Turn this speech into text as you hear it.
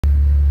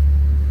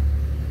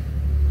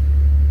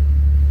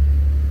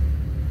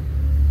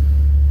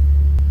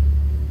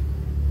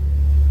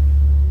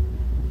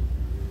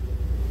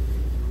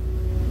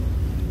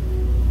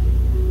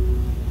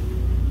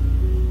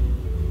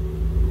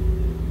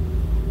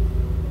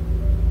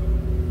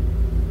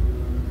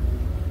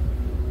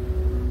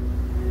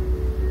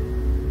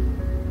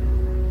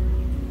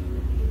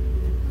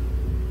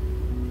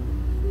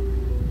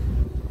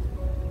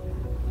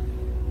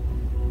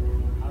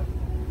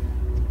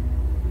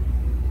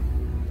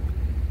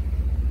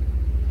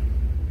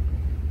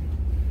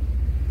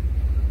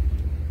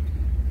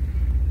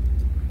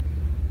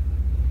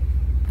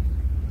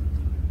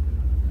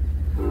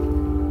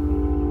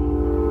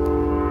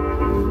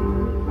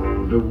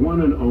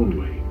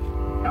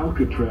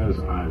Alcatraz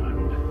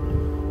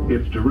Island.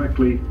 It's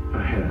directly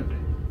ahead.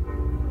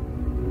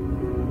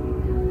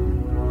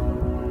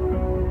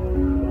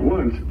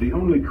 Once, the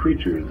only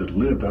creatures that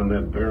lived on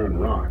that barren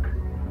rock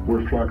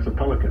were flocks of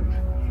pelicans.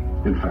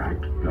 In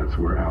fact, that's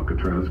where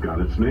Alcatraz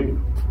got its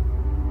name.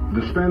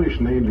 The Spanish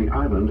named the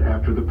island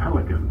after the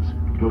pelicans,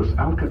 Los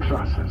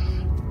Alcatrazes.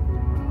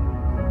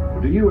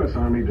 The U.S.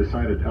 Army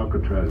decided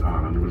Alcatraz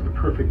Island was the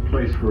perfect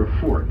place for a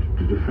fort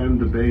to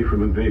defend the bay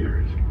from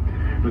invaders.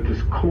 But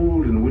this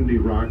cold and windy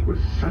rock was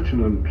such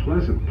an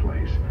unpleasant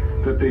place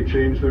that they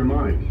changed their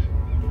minds.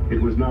 It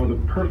was now the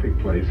perfect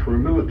place for a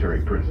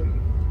military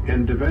prison,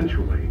 and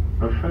eventually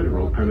a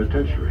federal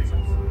penitentiary.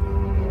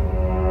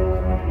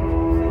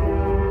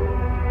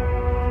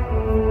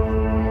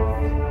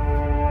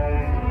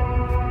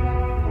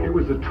 It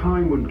was a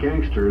time when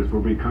gangsters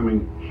were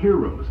becoming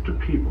heroes to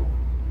people.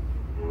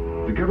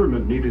 The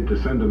government needed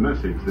to send a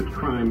message that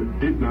crime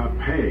did not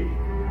pay.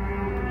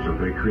 So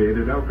they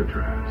created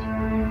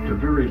Alcatraz, the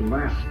very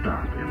last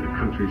stop in the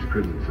country's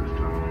prison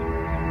system.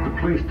 The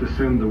place to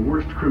send the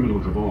worst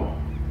criminals of all.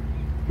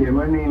 Yeah,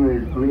 my name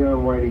is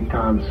Leon Whitey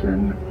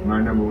Thompson.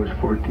 My number was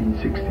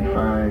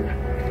 1465,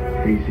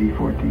 AZ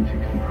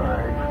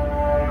 1465.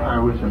 I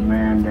was a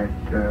man that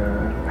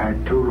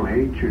had total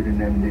hatred in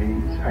them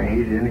days. I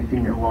hated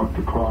anything that walked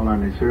or crawled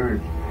on this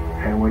earth.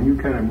 And when you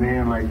got a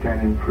man like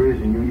that in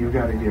prison, you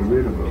got to get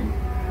rid of him.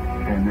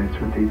 And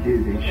that's what they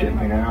did. They shipped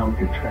me to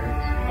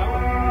Alcatraz.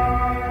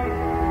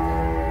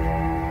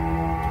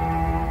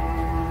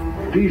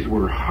 These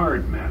were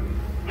hard men,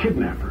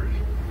 kidnappers,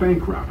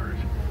 bank robbers,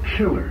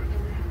 killers,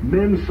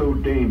 men so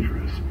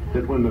dangerous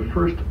that when the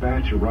first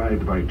batch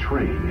arrived by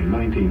train in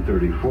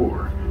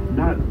 1934,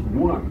 not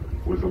one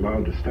was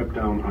allowed to step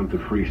down onto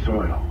free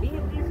soil.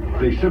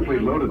 They simply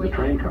loaded the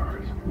train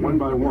cars, one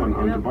by one,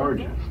 onto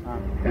barges,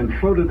 and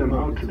floated them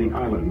out to the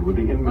island with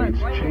the inmates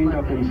chained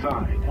up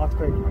inside.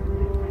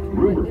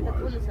 Rumor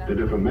was that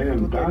if a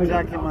man died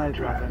on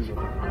Alcatraz,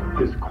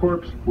 his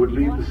corpse would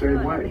leave the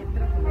same way,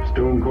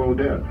 stone cold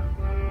dead.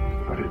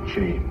 But it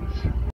changed.